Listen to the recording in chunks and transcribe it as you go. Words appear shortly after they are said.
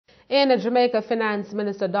In Jamaica, Finance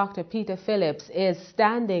Minister Dr. Peter Phillips is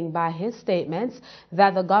standing by his statements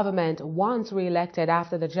that the government, once re-elected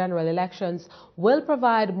after the general elections, will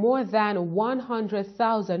provide more than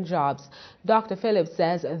 100,000 jobs. Dr. Phillips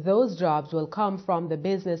says those jobs will come from the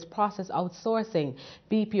business process outsourcing,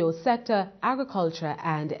 BPO sector, agriculture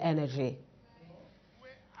and energy. We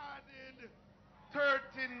added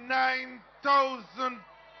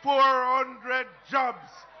 39,400 jobs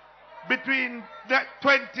between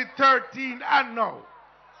 2013 and now.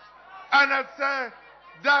 And I say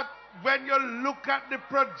that when you look at the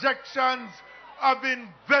projections of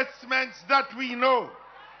investments that we know,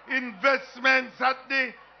 investments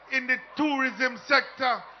in the tourism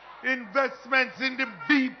sector, investments in the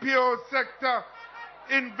BPO sector,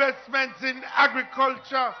 investments in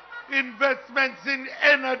agriculture, investments in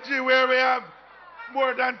energy, where we have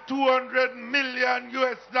more than $200 million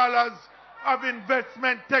of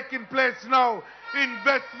investment taking place now,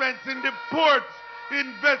 investments in the ports,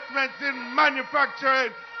 investments in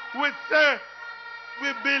manufacturing. We say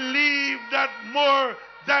we believe that more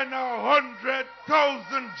than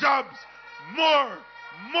 100,000 jobs, more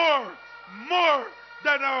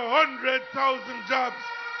than 100,000 jobs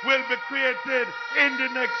will be created in the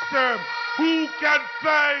next term. Who can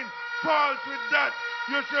find fault with that?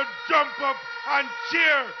 You should jump up and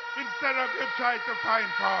cheer instead of you try to find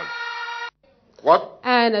fault. What?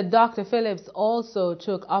 And Dr. Phillips also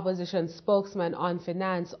took opposition spokesman on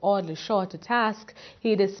finance Audley Shaw to task.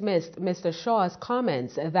 He dismissed Mr. Shaw's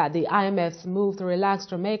comments that the IMF's move to relax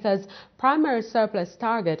Jamaica's primary surplus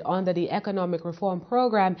target under the economic reform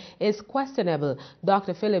program is questionable.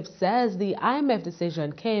 Dr. Phillips says the IMF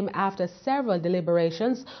decision came after several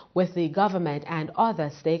deliberations with the government and other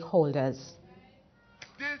stakeholders.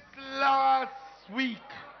 This last week,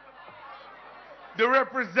 the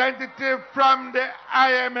representative from the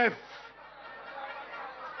IMF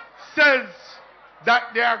says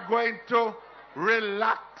that they are going to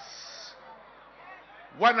relax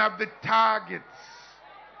one of the targets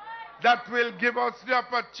that will give us the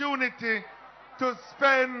opportunity to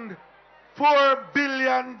spend $4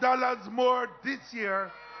 billion more this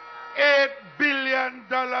year, $8 billion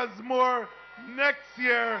more next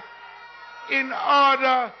year, in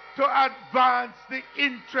order to advance the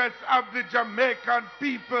interests of the Jamaican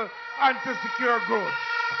people and to secure growth.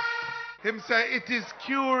 Him say it is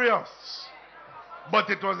curious, but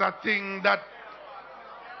it was a thing that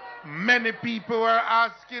many people were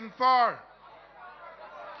asking for.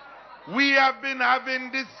 We have been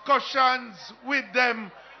having discussions with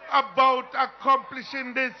them about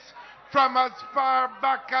accomplishing this from as far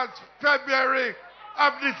back as February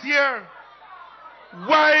of this year.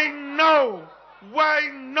 Why now? Why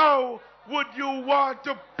now would you want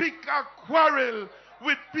to pick a quarrel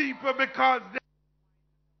with people because they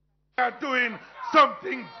are doing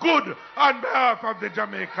something good on behalf of the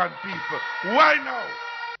Jamaican people? Why now?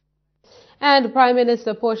 And Prime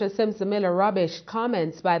Minister Portia Simpson-Miller rubbished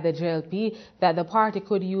comments by the JLP that the party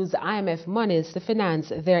could use IMF monies to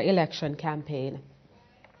finance their election campaign.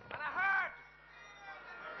 And I heard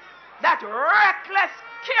that reckless,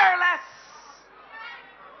 careless,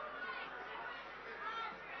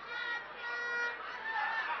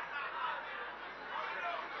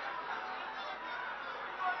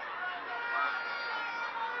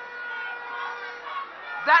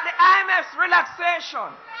 that the IMF's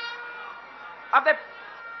relaxation of the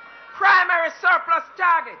primary surplus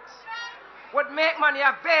target would make money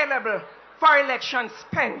available for election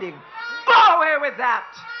spending. Go away with that.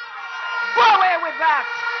 Go away with that.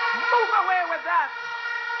 Move away with that.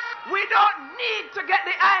 We don't need to get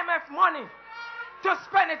the IMF money to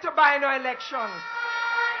spend it to buy no elections.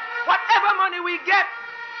 Whatever money we get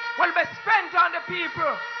will be spent on the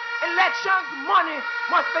people. Elections money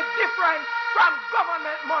must be different from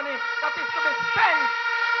government money that is to be spent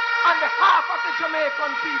on behalf of the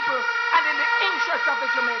Jamaican people and in the interest of the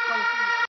Jamaican people.